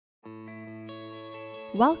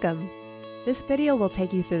Welcome! This video will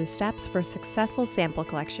take you through the steps for a successful sample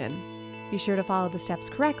collection. Be sure to follow the steps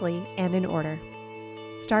correctly and in order.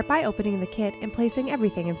 Start by opening the kit and placing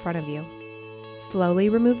everything in front of you. Slowly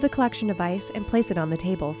remove the collection device and place it on the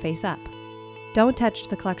table face up. Don't touch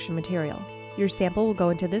the collection material. Your sample will go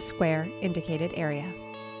into this square, indicated area.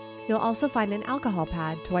 You'll also find an alcohol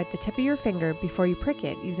pad to wipe the tip of your finger before you prick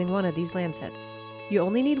it using one of these lancets. You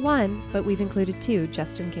only need one, but we've included two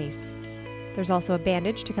just in case. There's also a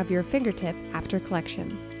bandage to cover your fingertip after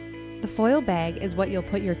collection. The foil bag is what you'll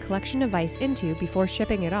put your collection device into before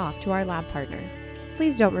shipping it off to our lab partner.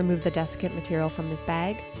 Please don't remove the desiccant material from this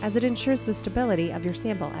bag, as it ensures the stability of your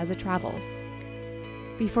sample as it travels.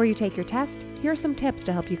 Before you take your test, here are some tips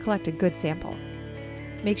to help you collect a good sample.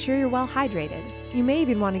 Make sure you're well hydrated. You may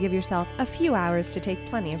even want to give yourself a few hours to take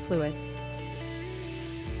plenty of fluids.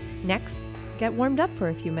 Next, get warmed up for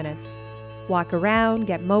a few minutes. Walk around,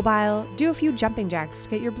 get mobile, do a few jumping jacks to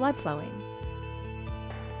get your blood flowing.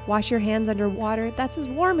 Wash your hands under water that's as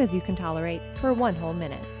warm as you can tolerate for 1 whole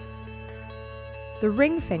minute. The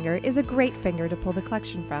ring finger is a great finger to pull the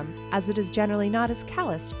collection from, as it is generally not as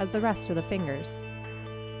calloused as the rest of the fingers.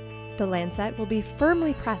 The lancet will be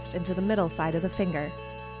firmly pressed into the middle side of the finger.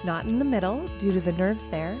 Not in the middle, due to the nerves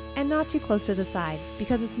there, and not too close to the side,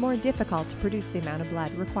 because it's more difficult to produce the amount of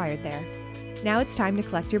blood required there. Now it's time to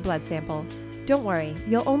collect your blood sample. Don't worry,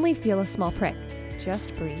 you'll only feel a small prick.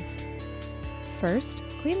 Just breathe. First,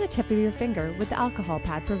 clean the tip of your finger with the alcohol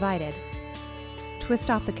pad provided.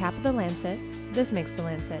 Twist off the cap of the lancet. This makes the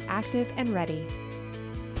lancet active and ready.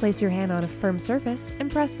 Place your hand on a firm surface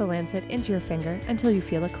and press the lancet into your finger until you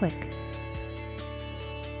feel a click.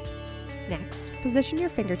 Next, position your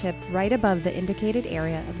fingertip right above the indicated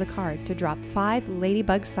area of the card to drop 5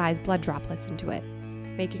 ladybug-sized blood droplets into it,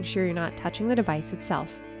 making sure you're not touching the device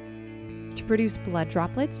itself. To produce blood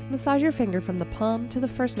droplets, massage your finger from the palm to the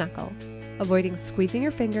first knuckle, avoiding squeezing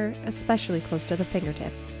your finger, especially close to the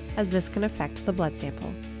fingertip, as this can affect the blood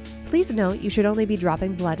sample. Please note you should only be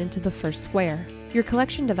dropping blood into the first square. Your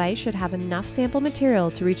collection device should have enough sample material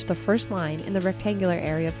to reach the first line in the rectangular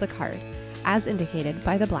area of the card, as indicated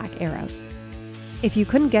by the black arrows. If you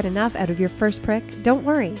couldn't get enough out of your first prick, don't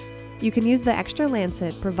worry. You can use the extra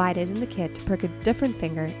lancet provided in the kit to prick a different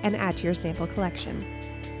finger and add to your sample collection.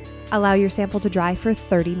 Allow your sample to dry for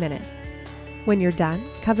 30 minutes. When you're done,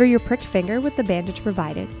 cover your pricked finger with the bandage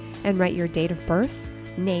provided and write your date of birth,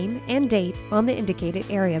 name, and date on the indicated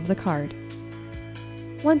area of the card.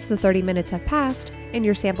 Once the 30 minutes have passed and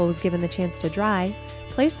your sample was given the chance to dry,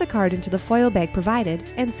 place the card into the foil bag provided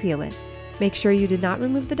and seal it. Make sure you did not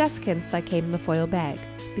remove the desiccants that came in the foil bag,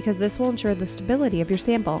 because this will ensure the stability of your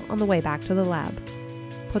sample on the way back to the lab.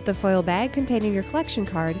 Put the foil bag containing your collection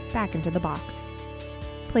card back into the box.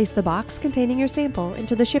 Place the box containing your sample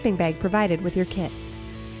into the shipping bag provided with your kit.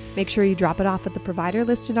 Make sure you drop it off at the provider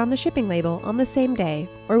listed on the shipping label on the same day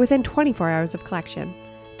or within 24 hours of collection.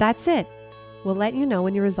 That's it! We'll let you know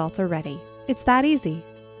when your results are ready. It's that easy.